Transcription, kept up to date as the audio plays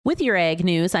With your Ag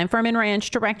News, I'm Farm and Ranch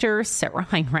Director Sarah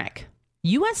Heinrich.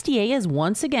 USDA is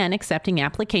once again accepting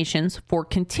applications for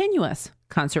continuous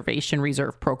conservation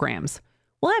reserve programs.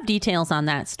 We'll have details on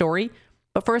that story,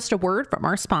 but first a word from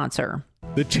our sponsor.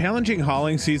 The challenging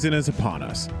hauling season is upon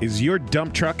us. Is your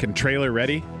dump truck and trailer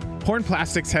ready? Horn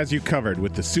Plastics has you covered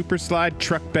with the Super Slide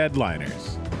truck bed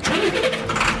liners.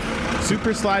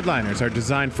 Super Slide liners are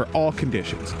designed for all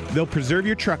conditions. They'll preserve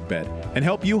your truck bed and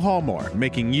help you haul more,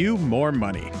 making you more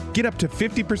money. Get up to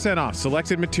 50% off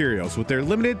selected materials with their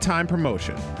limited time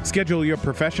promotion. Schedule your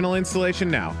professional installation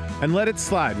now and let it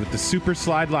slide with the Super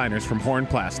Slide liners from Horn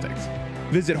Plastics.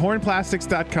 Visit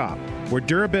hornplastics.com, where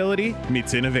durability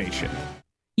meets innovation.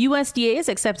 USDA is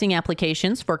accepting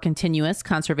applications for continuous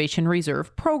conservation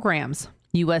reserve programs.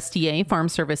 USDA Farm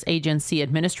Service Agency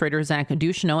Administrator Zach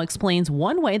Ducheneaux explains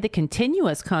one way the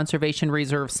continuous conservation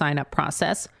reserve sign-up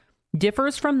process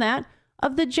differs from that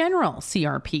of the general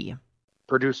CRP.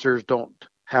 Producers don't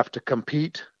have to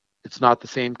compete. It's not the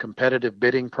same competitive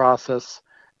bidding process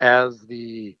as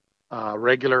the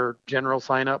regular general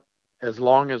sign-up. As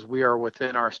long as we are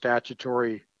within our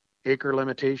statutory acre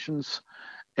limitations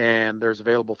and there's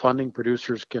available funding,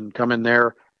 producers can come in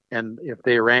there, and if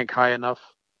they rank high enough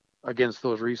against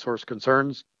those resource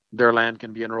concerns, their land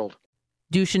can be enrolled.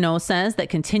 Ducheneaux says that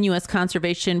continuous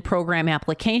conservation program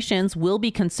applications will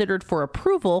be considered for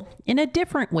approval in a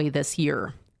different way this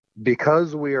year.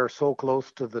 Because we are so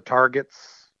close to the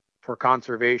targets for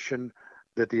conservation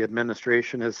that the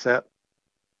administration has set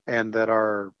and that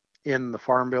are in the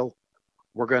Farm Bill,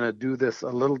 we're going to do this a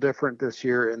little different this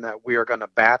year in that we are going to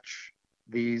batch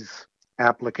these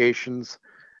applications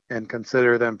and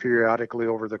consider them periodically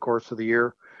over the course of the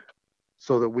year,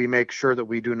 so that we make sure that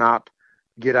we do not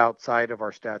get outside of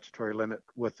our statutory limit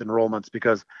with enrollments,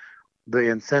 because the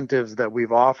incentives that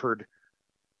we've offered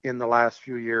in the last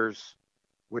few years,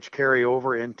 which carry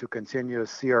over into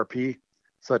continuous CRP,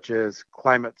 such as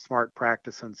climate smart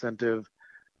practice incentive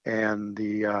and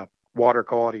the water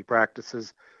quality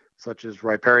practices, such as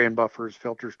riparian buffers,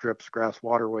 filter strips, grass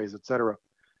waterways, etc.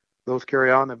 Those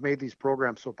carry on. Have made these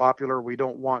programs so popular, we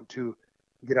don't want to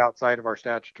get outside of our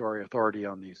statutory authority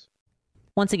on these.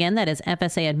 Once again, that is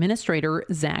FSA Administrator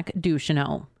Zach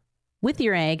Ducheneaux. With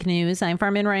your Ag News, I'm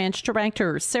Farm and Ranch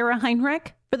Director Sarah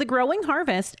Heinrich for the Growing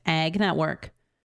Harvest Ag Network.